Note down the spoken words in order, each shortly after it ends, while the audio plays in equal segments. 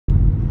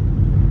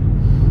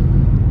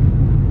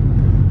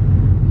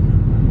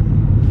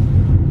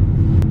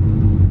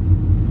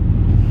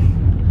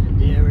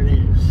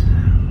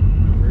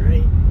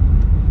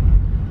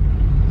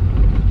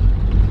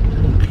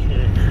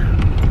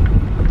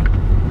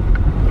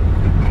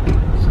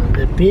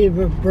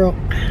Beaverbrook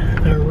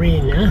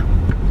Arena.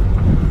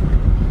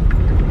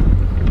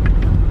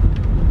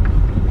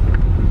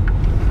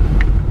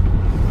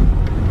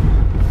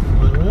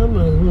 Well, I'm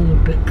a little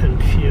bit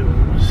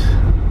confused.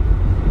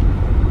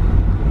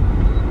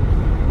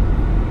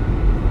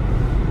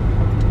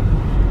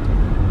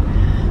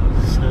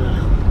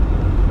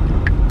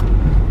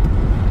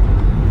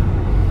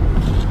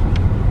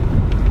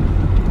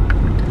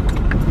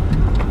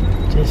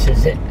 This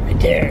is it right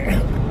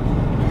there.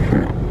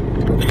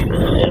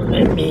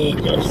 Let me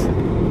just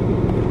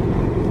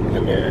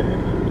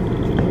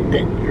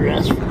get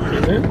dressed for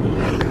a minute.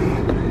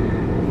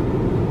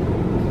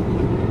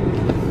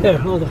 Here,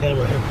 hold the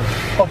camera here.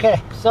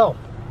 Okay, so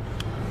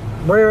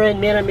we're in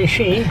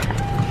Miramichi,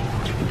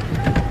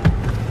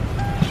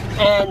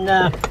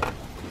 and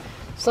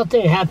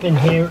something happened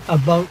here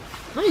about,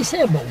 I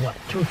say about what,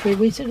 2 or 3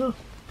 weeks ago?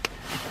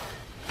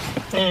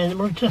 And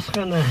we're just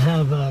gonna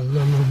have a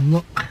little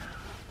look.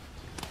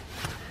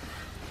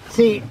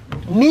 See,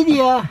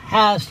 media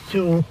has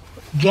to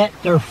get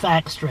their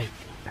facts straight.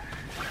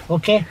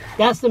 Okay,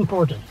 that's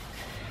important.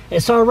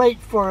 It's all right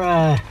for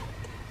a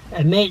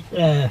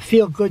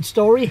feel-good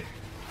story,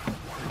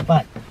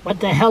 but what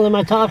the hell am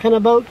I talking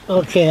about?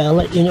 Okay, I'll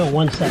let you know in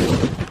 1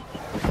 second.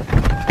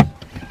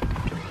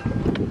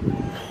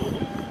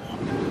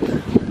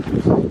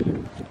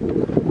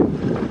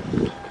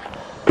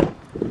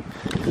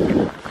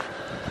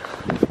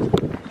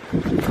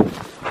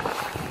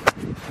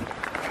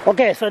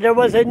 Okay, so there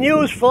was a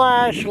news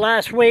flash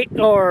last week,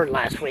 2 or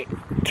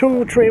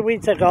 3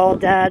 weeks ago,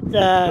 that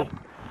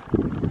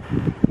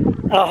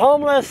a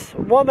homeless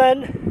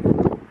woman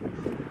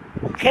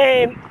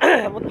came,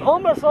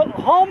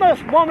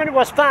 homeless woman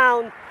was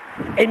found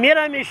in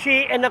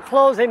Miramichi in the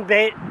clothing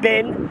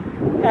bin.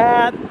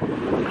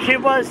 She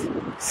was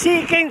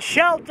seeking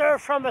shelter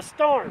from a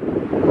storm.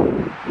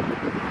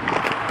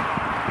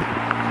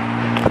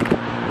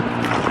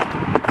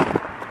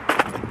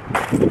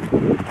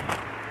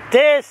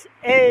 This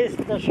is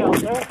the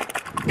shelter.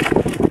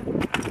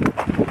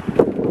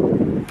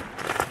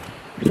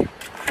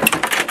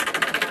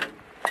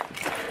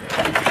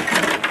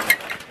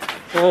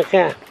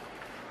 Okay.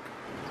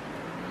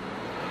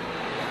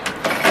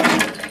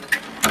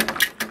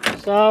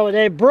 So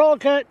they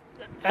broke it.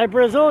 I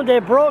presume they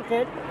broke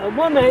it. A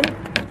woman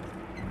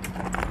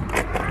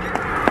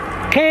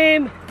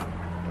came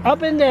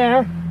up in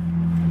there.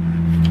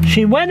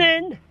 She went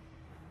in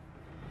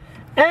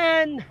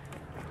and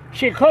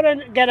she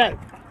couldn't get out.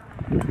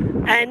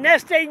 And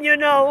next thing you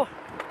know,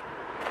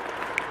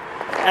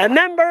 a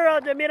member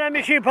of the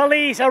Miramichi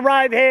police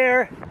arrived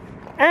here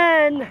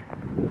and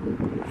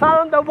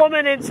found the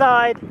woman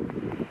inside,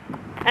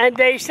 and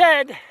they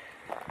said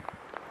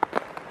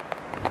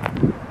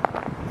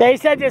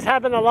this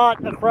happened a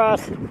lot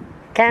across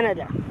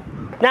Canada.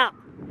 Now,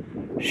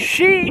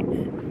 she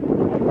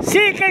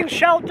seeking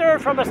shelter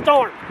from a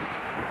storm.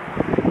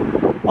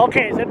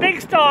 Okay, it's a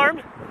big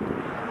storm.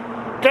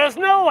 There's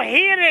no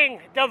heating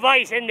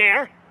device in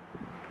there.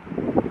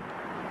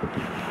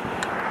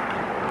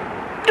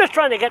 Just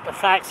trying to get the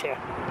facts here.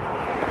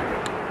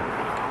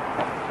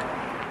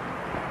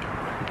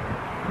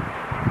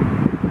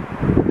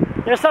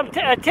 There's some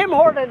Tim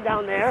Horton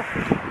down there.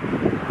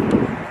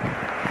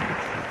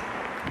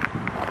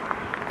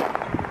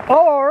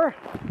 Or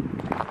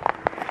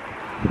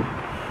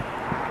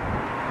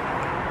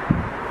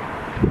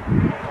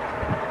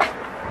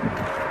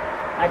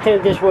I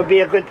think this would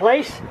be a good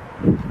place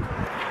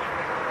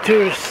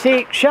to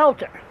seek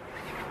shelter.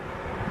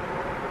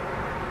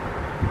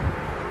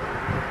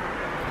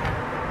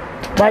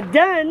 But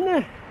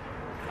then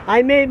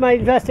I made my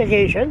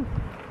investigation,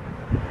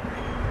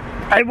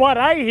 and what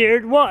I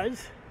heard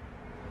was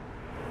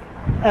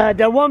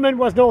the woman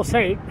was no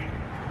saint,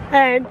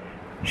 and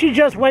she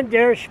just went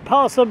there. She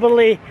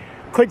possibly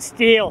could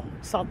steal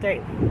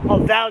something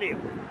of value.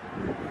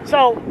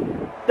 So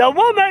the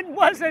woman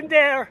wasn't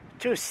there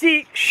to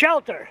seek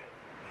shelter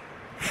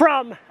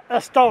from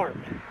a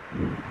storm.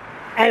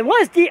 And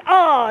what's the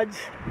odds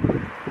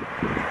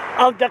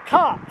of the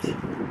cops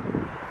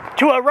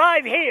to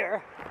arrive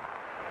here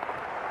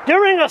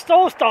during a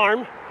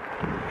snowstorm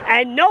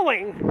and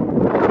knowing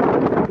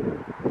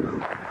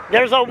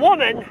there's a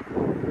woman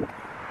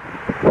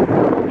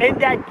in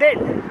that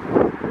bin?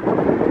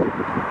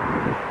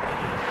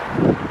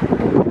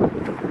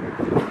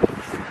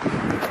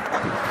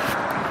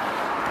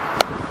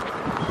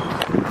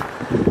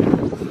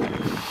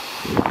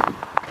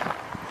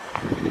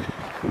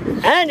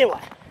 Anyway,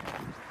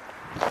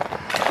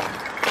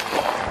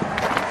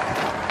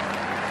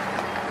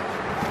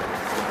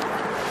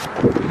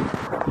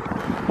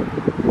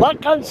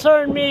 what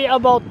concerned me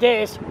about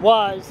this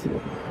was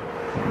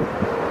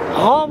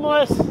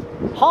homeless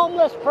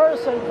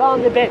person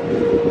found the bin.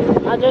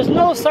 Now, there's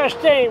no such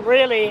thing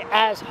really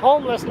as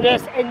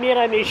homelessness in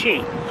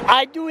Miramichi.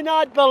 I do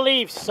not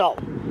believe so.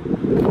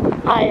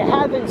 I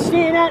haven't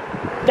seen it.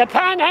 The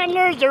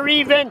panhandlers are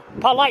even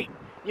polite.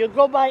 You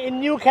go by in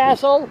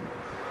Newcastle,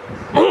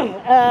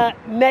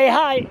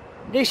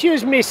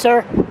 excuse me,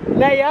 sir,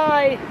 may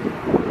I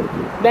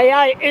may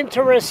I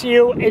interest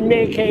you in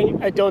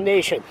making a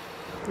donation?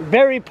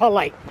 Very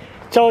polite.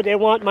 So they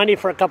want money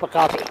for a cup of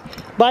coffee.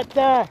 But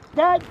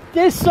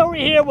this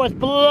story here was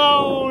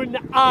blown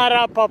out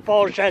of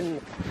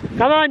proportion.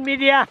 Come on,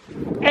 media,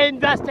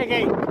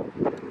 investigate.